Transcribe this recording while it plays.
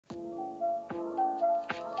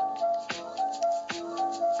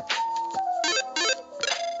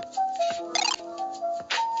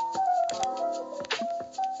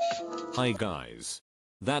Hi guys.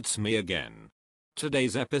 That's me again.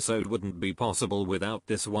 Today's episode wouldn't be possible without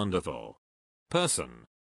this wonderful person.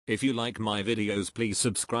 If you like my videos, please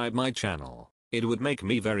subscribe my channel. It would make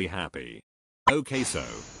me very happy. Okay, so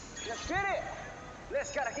Let's get it.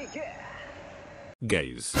 Let's gotta kick it.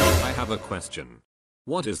 Gaze, I have a question.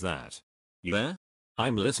 What is that? You there?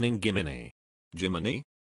 I'm listening, Gimini. Jiminy?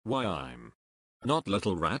 Why, I'm not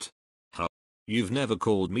little rat? Huh? You've never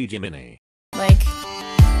called me Jiminy. Like,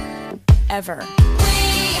 ever.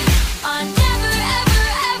 We are never ever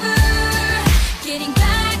ever getting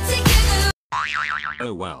back together.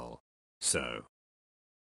 Oh well. So,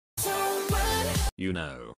 you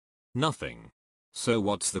know, nothing. So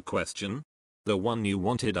what's the question? The one you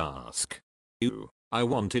wanted ask. I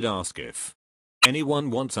wanted ask if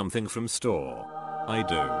anyone want something from store. I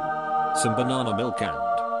do. Some banana milk and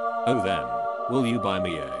oh then, will you buy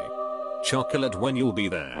me a chocolate when you'll be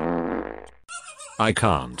there? I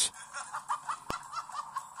can't.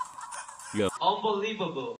 Yeah.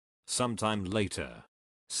 Unbelievable. Sometime later.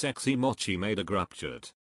 Sexy Mochi made a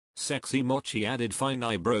grapchat. Sexy Mochi added fine,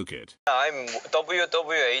 I broke it. I'm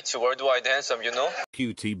WWH Worldwide Handsome, you know?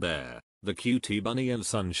 Cutie bear, the cutie bunny and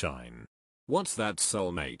sunshine. What's that,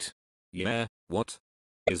 soulmate? Yeah, what?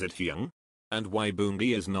 Is it Hyung? And why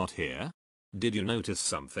Yoongi is not here? Did you notice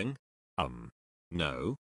something?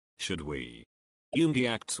 No. Should we? Yoongi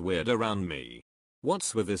acts weird around me.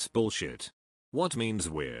 What's with this bullshit? What means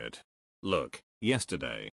weird? Look,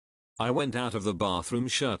 yesterday I went out of the bathroom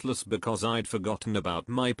shirtless because I'd forgotten about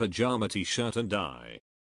my pajama t-shirt and I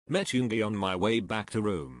met Yoongi on my way back to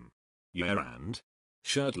room. Yeah, and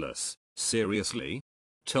shirtless, seriously?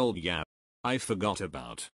 Told ya, I forgot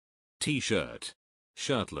about t-shirt.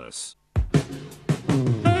 Shirtless.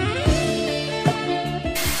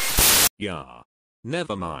 Yeah.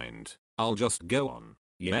 Never mind, I'll just go on.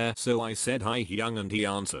 Yeah, so I said hi Hyung and he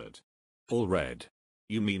answered. All red.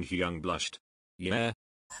 You mean Hyung blushed? Yeah.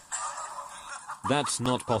 That's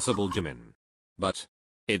not possible, Jimin. But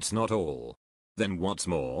it's not all. Then what's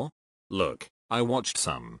more? Look, I watched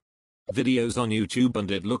some videos on YouTube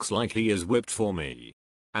and it looks like he is whipped for me.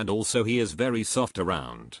 And also he is very soft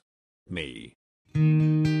around me.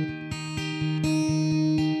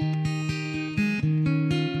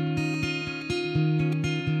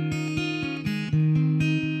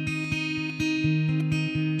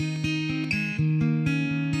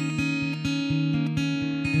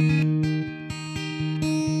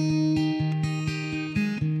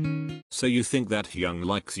 So you think that Hyung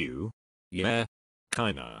likes you? Yeah.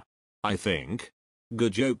 Kinda. I think.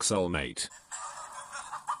 Good joke, soulmate.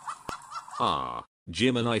 Ah,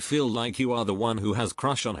 Jimin, I feel like you are the one who has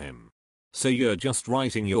crush on him. So you're just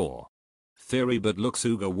writing your theory, but look,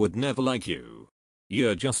 Suga would never like you.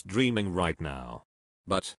 You're just dreaming right now.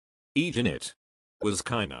 But eating it was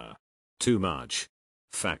kinda too much.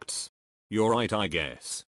 Facts. You're right, I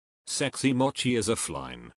guess. Sexy Mochi is a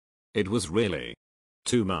fline. It was really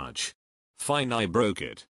too much. Fine, I broke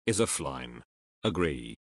it is a fline.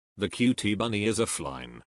 Agree. The cutie bunny is a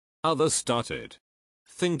fline. Others started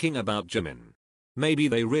thinking about Jimin. Maybe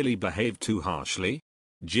they really behaved too harshly.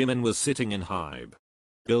 Jimin was sitting in Hybe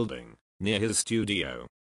building near his studio.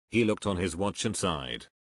 He looked on his watch and sighed.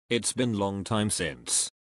 It's been long time since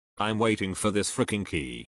I'm waiting for this freaking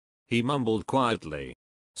key. He mumbled quietly.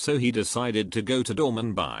 So he decided to go to dorm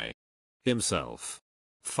and buy himself.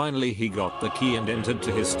 Finally he got the key and entered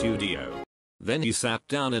to his studio. Then he sat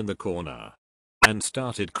down in the corner and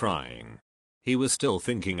started crying. He was still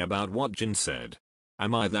thinking about what Jin said.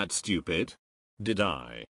 Am I that stupid? Did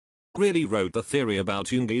I really wrote the theory about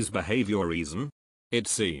Yoongi's behavior reason? It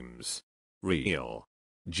seems real.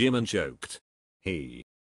 Jimin joked. He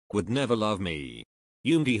would never love me.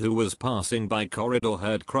 Yoongi, who was passing by corridor,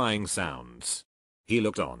 heard crying sounds. He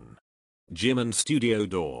looked on Jimin's studio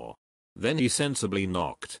door. Then he sensibly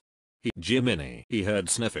knocked. Jiminy, he heard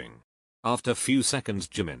sniffing. After few seconds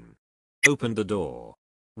Jimin opened the door.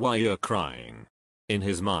 Why, you're crying? In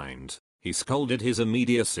his mind, he scolded his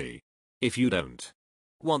immediacy. If you don't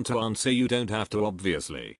want to answer, you don't have to,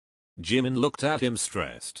 obviously. Jimin looked at him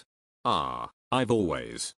stressed. I've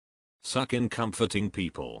always suck in comforting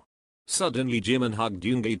people. Suddenly Jimin hugged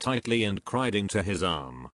Yoongi tightly and cried into his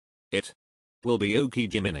arm. It will be okay,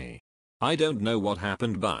 Jiminy. I don't know what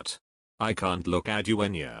happened, but I can't look at you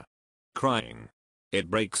when you're crying. It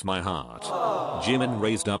breaks my heart. Jimin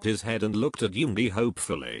raised up his head and looked at Yoongi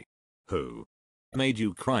hopefully. Who made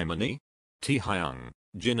you cry, Mani? Hyung,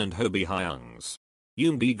 Jin and Hobie Hyungs.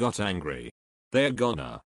 Yoongi got angry. They're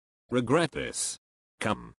gonna regret this.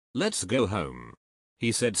 Come, let's go home,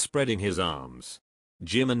 he said, spreading his arms.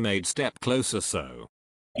 Jimin made step closer so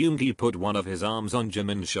Yoongi put one of his arms on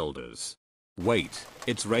Jimin's shoulders. Wait,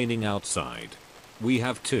 it's raining outside. We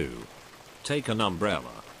have to take an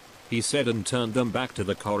umbrella, he said and turned them back to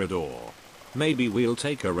the corridor. Maybe we'll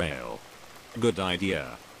take a rail. Good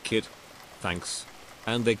idea, kid. Thanks.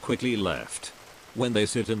 And they quickly left. When they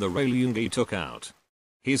sit in the rail, Yoongi took out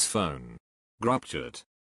his phone. Gruptured.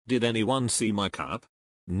 Did anyone see my cup?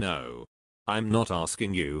 No. I'm not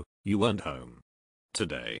asking you, you weren't home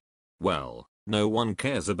today. Well, no one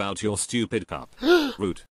cares about your stupid cup.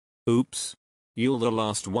 Rude. Oops. You're the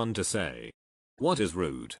last one to say. What is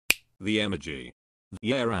rude? The emoji.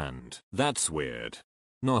 Yeah, and that's weird.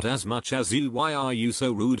 Not as much as you. Why are you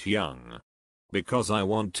so rude, young? Because I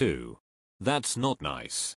want to. That's not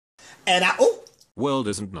nice. And World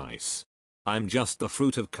isn't nice. I'm just the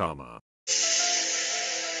fruit of karma.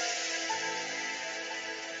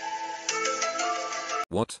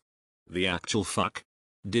 What? The actual fuck?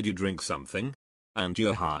 Did you drink something? And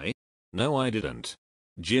you're high? No, I didn't.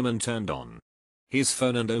 Jimin turned on his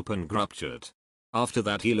phone and opened Gruptured. After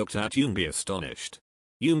that he looked at Yoongi astonished.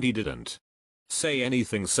 Yoongi didn't say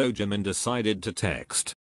anything, so Jimin decided to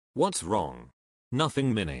text. What's wrong?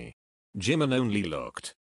 Nothing, Minnie. Jimin only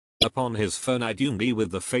looked upon his phone at Yoongi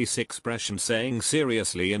with the face expression saying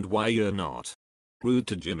seriously, and why you're not rude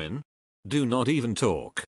to Jimin? Do not even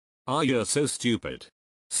talk. Are you so stupid?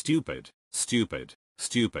 Stupid, stupid,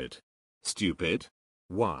 stupid, stupid?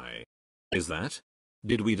 Why is that?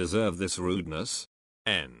 Did we deserve this rudeness?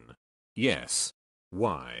 N. Yes.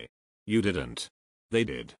 Why? You didn't. They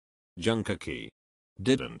did. Jungkook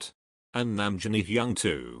didn't. And Namjoon Young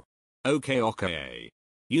too. Okay.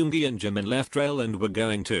 Yoongi and Jimin left rail and were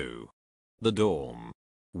going to the dorm.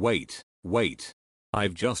 Wait.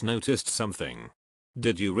 I've just noticed something.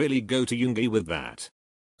 Did you really go to Yoongi with that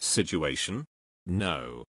situation?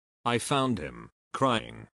 No. I found him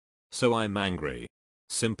crying. So I'm angry.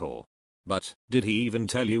 Simple. But did he even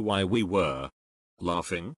tell you why we were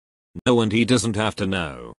laughing? No, and he doesn't have to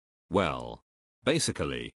know. Well,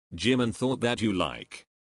 basically, Jimin thought that you like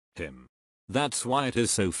him. That's why it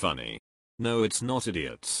is so funny. No, it's not,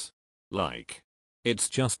 idiots. Like, it's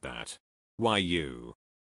just that. Why you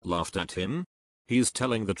laughed at him? He's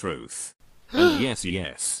telling the truth. And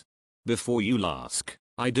yes. Before you ask,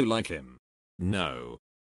 I do like him. No,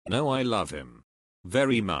 I love him.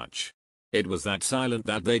 Very much. It was that silent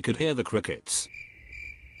that they could hear the crickets.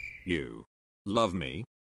 You love me?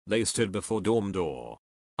 They stood before dorm door.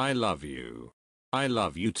 I love you. I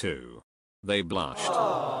love you too. They blushed.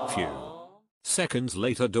 Few seconds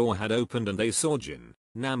later, door had opened and they saw Jin,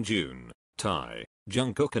 Namjoon, Tai,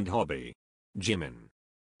 Jungkook and Hobby. Jimin.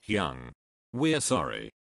 Hyung. We're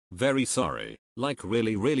sorry. Very sorry. Like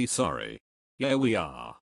really sorry. Yeah, we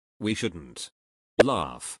are. We shouldn't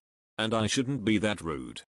laugh. And I shouldn't be that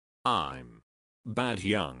rude. I'm bad,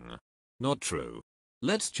 Hyung. Not true.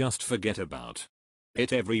 Let's just forget about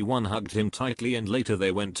it. Everyone hugged him tightly and later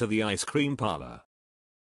they went to the ice cream parlor.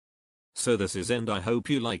 So this is end. I hope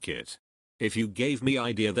you like it. If you gave me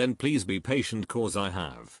idea, then please be patient cause I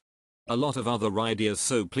have a lot of other ideas,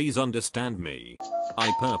 so please understand me.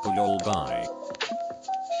 I purple y'all. Bye.